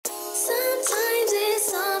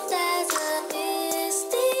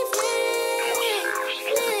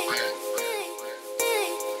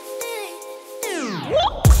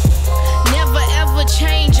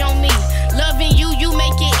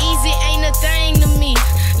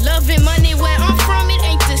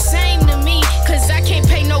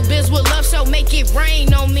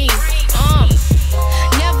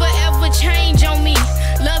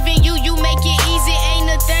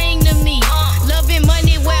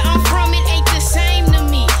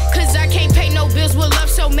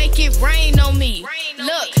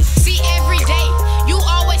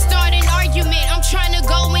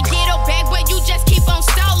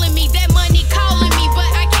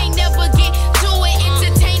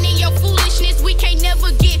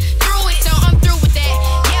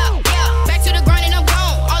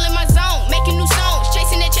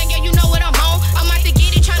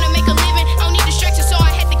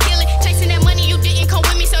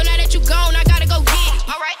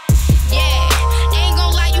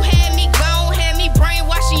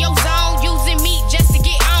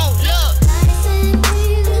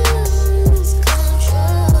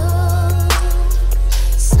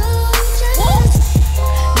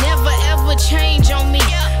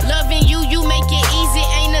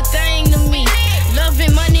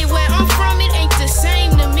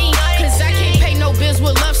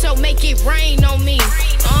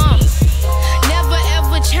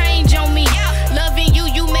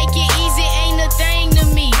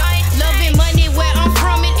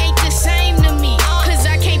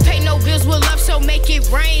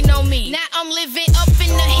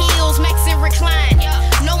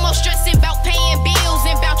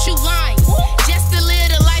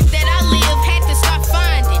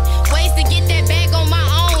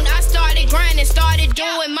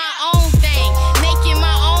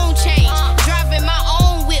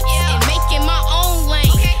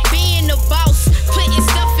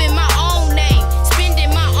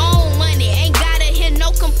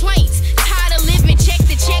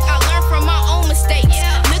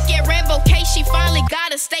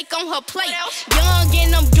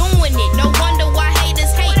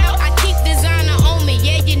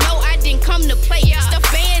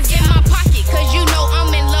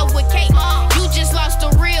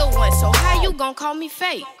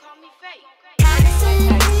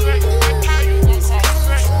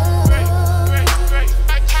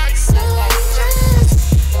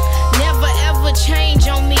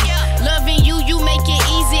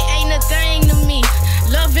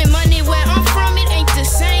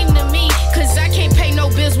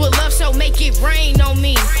make it rain on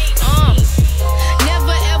me.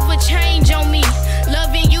 Never ever change on me.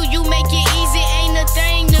 Loving you, you make it easy, ain't a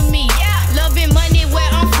thing to me. Loving money where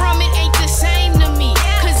I'm from, it ain't the same to me.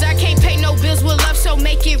 Cause I can't pay no bills with love, so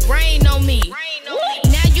make it rain on me.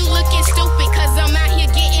 Now you looking stupid, cause I'm out here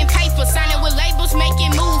getting paper, signing with labels,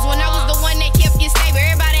 making moves, when I was the one that kept you stable.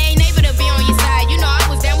 Everybody ain't able to be on your side. You know I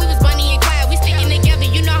was down, we was Bunny and Clyde, we sticking together,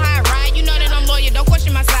 you know how I ride. You know that I'm loyal, don't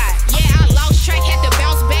question my side. Yeah, I lost track, had to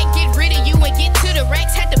bounce back, get rid of you and get to the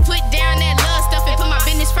racks. Had to put down that love stuff and put my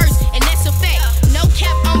business first, and that's a fact. No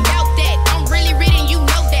cap, I'm about that. I'm really written, you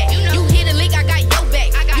know that. You hit a lick, I got your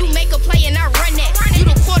back. You make a play and I run that. You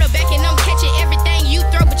the quarterback and I'm catching everything you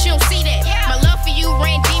throw, but you don't see that. My love for you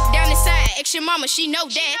ran deep down inside. Ex your mama, she know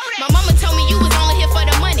that. My mama told me you was only here for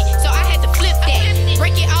the money, so I had to flip that.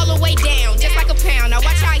 Break it all the way down, just like a pound. Now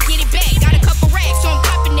watch how I get it back. Got a couple racks, so I'm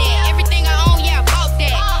popping that. Everything I own, yeah, I bought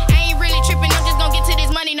that. I ain't really tripping, I'm just gonna get to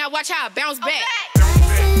this money. Now watch how I bounce back.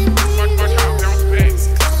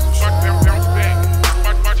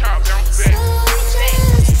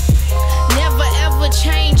 Never ever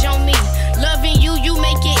change on me. Loving you, you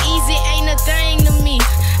make it easy, ain't a thing to me.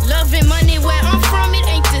 Loving money where I'm from, it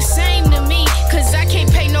ain't the same to me. Cause I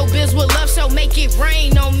can't pay no bills with love, so make it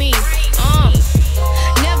rain on me.